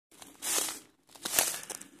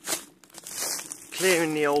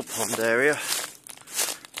clearing the old pond area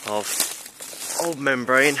of old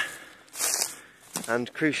membrane,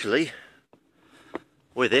 and crucially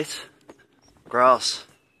with it, grass,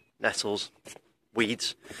 nettles,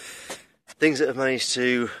 weeds, things that have managed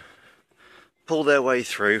to pull their way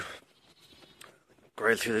through,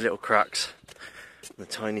 grow through the little cracks and the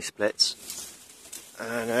tiny splits,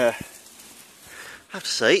 and I have to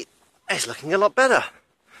say, it's looking a lot better.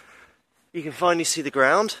 You can finally see the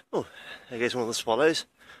ground. Oh, there goes one of the swallows.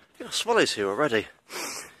 You've got swallows here already.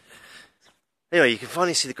 Anyway, you can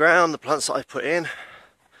finally see the ground, the plants that I put in.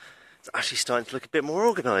 It's actually starting to look a bit more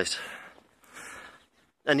organised.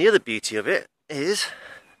 And the other beauty of it is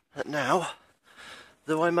that now,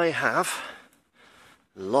 though I may have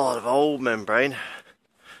a lot of old membrane,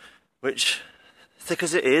 which, thick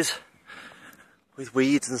as it is, with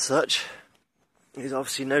weeds and such, is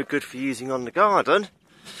obviously no good for using on the garden.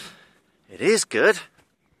 It is good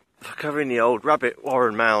for covering the old rabbit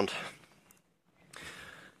warren mound.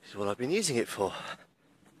 This is what I've been using it for,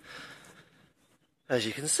 as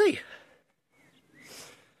you can see.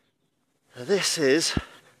 Now this is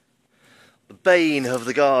the bane of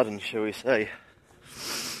the garden, shall we say.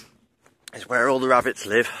 It's where all the rabbits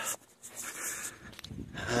live,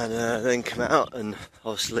 and then come out and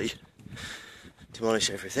obviously demolish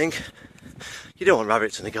everything. You don't want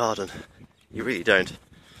rabbits in the garden, you really don't.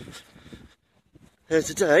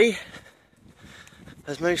 Today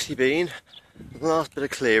has mostly been the last bit of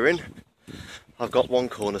clearing. I've got one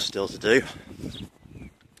corner still to do,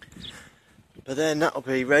 but then that'll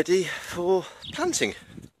be ready for planting,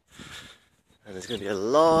 and there's going to be a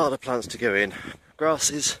lot of plants to go in.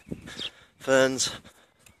 Grasses, ferns,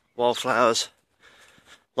 wildflowers,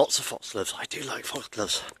 lots of foxgloves. I do like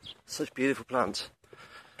foxgloves, such beautiful plants.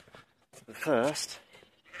 But first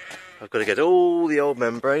I've got to get all the old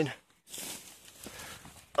membrane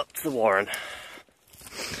up to the warren,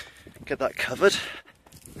 get that covered,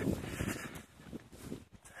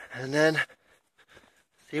 and then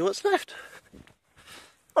see what's left.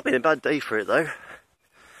 Not been a bad day for it though.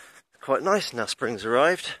 Quite nice now spring's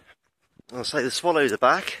arrived. I'll say the swallows are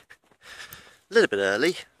back, a little bit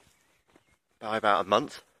early, by about a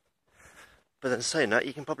month. But then saying that,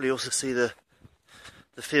 you can probably also see the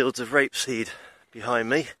fields of rapeseed behind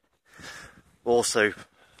me, also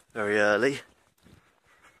very early.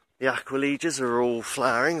 The aquiledias are all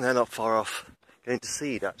flowering, they're not far off going to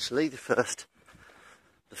seed actually, the first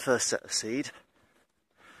set of seed.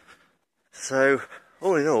 So,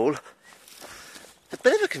 all in all, a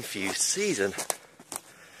bit of a confused season.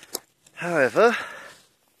 However,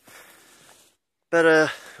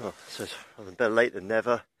 better late than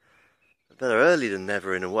never, better early than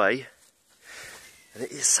never in a way. And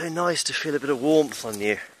it is so nice to feel a bit of warmth on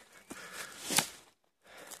you.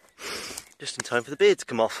 Just in time for the beard to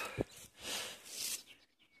come off.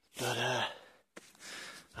 But I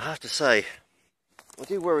have to say, I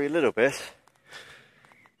do worry a little bit,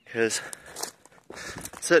 because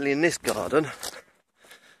certainly in this garden,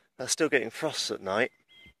 they're still getting frosts at night.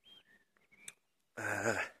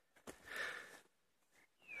 And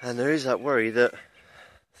there is that worry that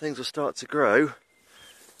things will start to grow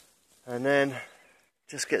and then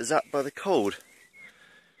just get zapped by the cold.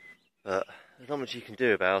 But there's not much you can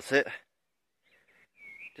do about it.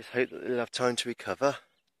 Just hope that they'll have time to recover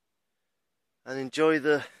and enjoy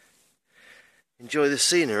the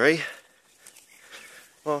scenery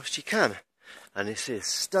whilst you can. And this is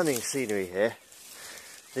stunning scenery here.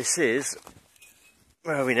 This is,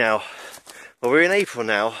 where are we now? Well, we're in April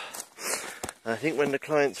now. And I think when the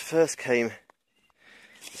clients first came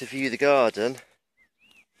to view the garden,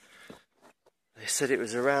 they said it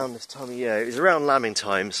was around this time of year. It was around lambing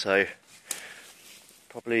time, so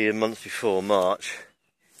probably a month before March.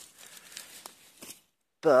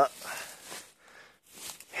 But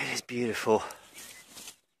it is beautiful.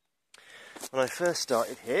 When I first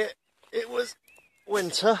started here, it was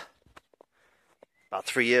winter, about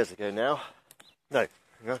 3 years ago now. No,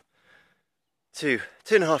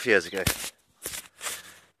 2.5 years ago.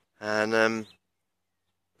 And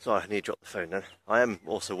sorry, I need to drop the phone then. I am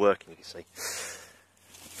also working, you see.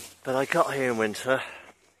 But I got here in winter,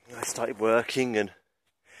 I started working and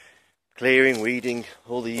clearing, weeding,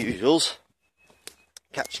 all the usuals,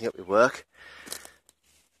 catching up with work.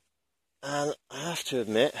 And I have to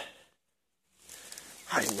admit,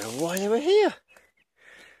 I didn't know why they were here.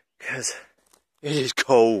 Because it is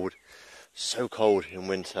cold, so cold in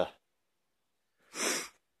winter.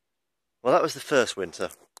 Well, that was the first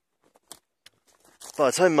winter. By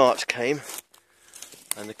the time March came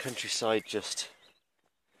and the countryside just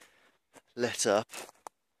let up,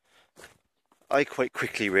 I quite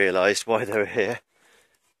quickly realised why they were here,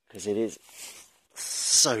 because it is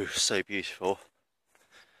so beautiful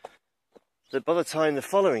that by the time the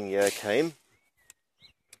following year came,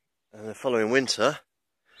 and the following winter,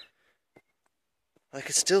 I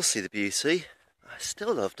could still see the beauty. I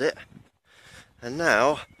still loved it. And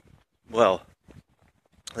now, well,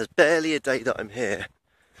 there's barely a day that I'm here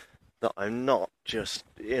that I'm not just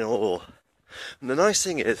in awe. And the nice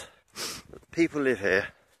thing is, that the people who live here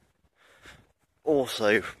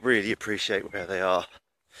also really appreciate where they are.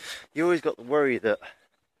 You always got the worry that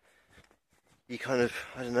you kind of,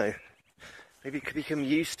 I don't know, maybe you could become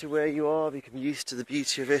used to where you are, become used to the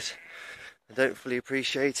beauty of it, and don't fully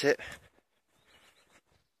appreciate it.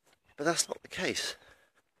 But that's not the case.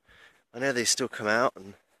 I know they still come out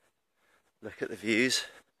and look at the views,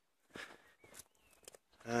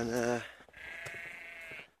 and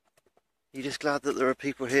you're just glad that there are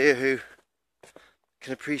people here who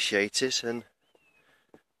can appreciate it and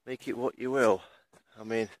make it what you will. I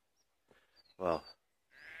mean, well,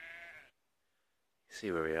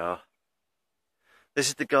 see where we are. This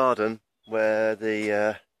is the garden where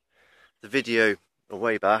the video a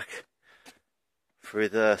way back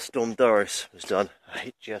with Storm Doris was done.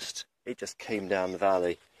 It just came down the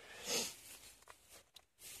valley,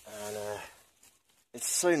 and it's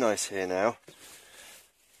so nice here now.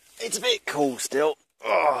 It's a bit cool still.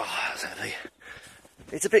 Oh, that's heavy.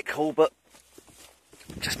 It's a bit cool, but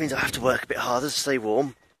it just means I have to work a bit harder to stay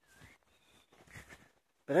warm.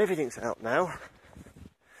 But everything's out now.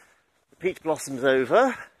 The peach blossom's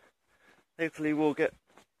over. Hopefully we'll get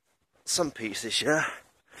some peach this year.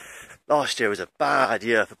 Last year was a bad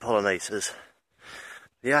year for pollinators.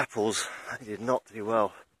 The apples, they did not do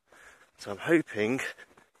well. So I'm hoping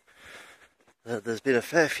that there's been a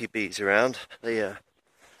fair few bees around. They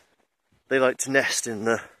like to nest in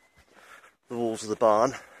the walls of the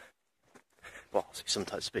barn. Well, some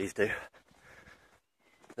types of bees do.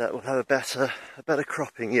 That will have a better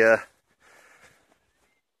cropping year.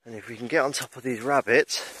 And if we can get on top of these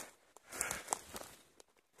rabbits,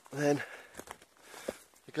 then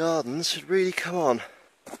the gardens should really come on.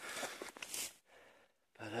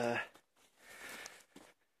 But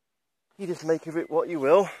you just make of it what you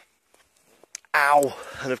will. Ow!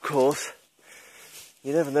 And of course,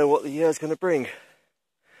 you never know what the year's going to bring.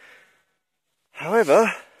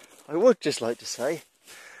 However, I would just like to say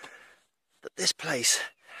that this place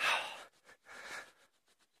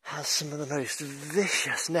has some of the most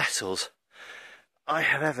vicious nettles I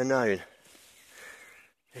have ever known.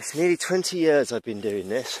 It's nearly 20 years I've been doing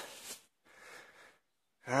this,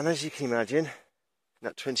 and as you can imagine, in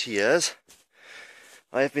that 20 years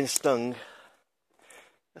I have been stung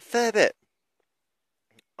a fair bit.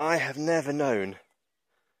 I have never known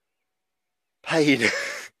pain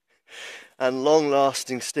and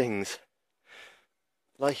long-lasting stings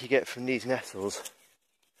like you get from these nettles.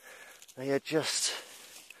 They are just,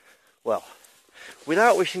 well,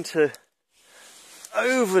 without wishing to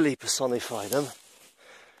overly personify them,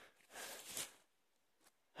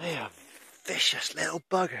 they are vicious little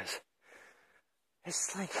buggers.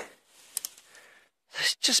 It's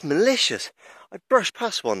just malicious. I brushed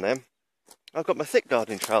past one then. I've got my thick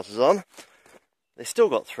gardening trousers on. They still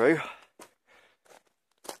got through.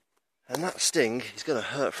 And that sting is going to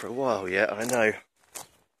hurt for a while yet, I know.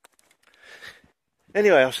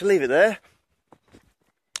 Anyway, I shall leave it there.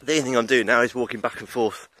 The only thing I'm doing now is walking back and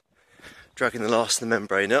forth, dragging the last of the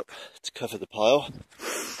membrane up to cover the pile.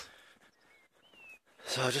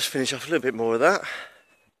 So I'll just finish off a little bit more of that.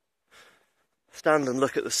 Stand and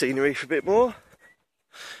look at the scenery for a bit more.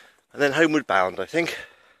 And then homeward bound, I think.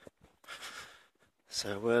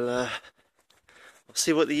 So we'll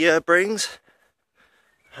see what the year brings.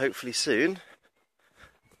 Hopefully soon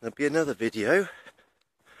there'll be another video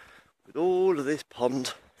with all of this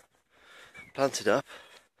pond planted up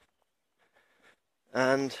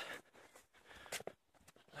and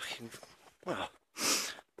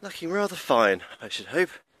looking rather fine, I should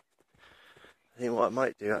hope. I think what I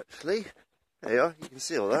might do actually, there you are, you can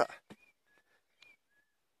see all that.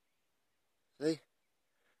 See,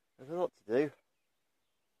 there's a lot to do,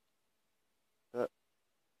 but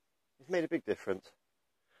it's made a big difference.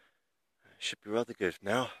 It should be rather good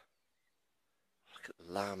now. Look at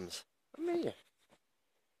the lambs. I mean,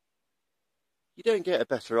 you don't get a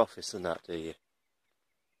better office than that, do you?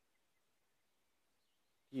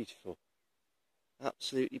 Beautiful.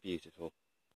 Absolutely beautiful.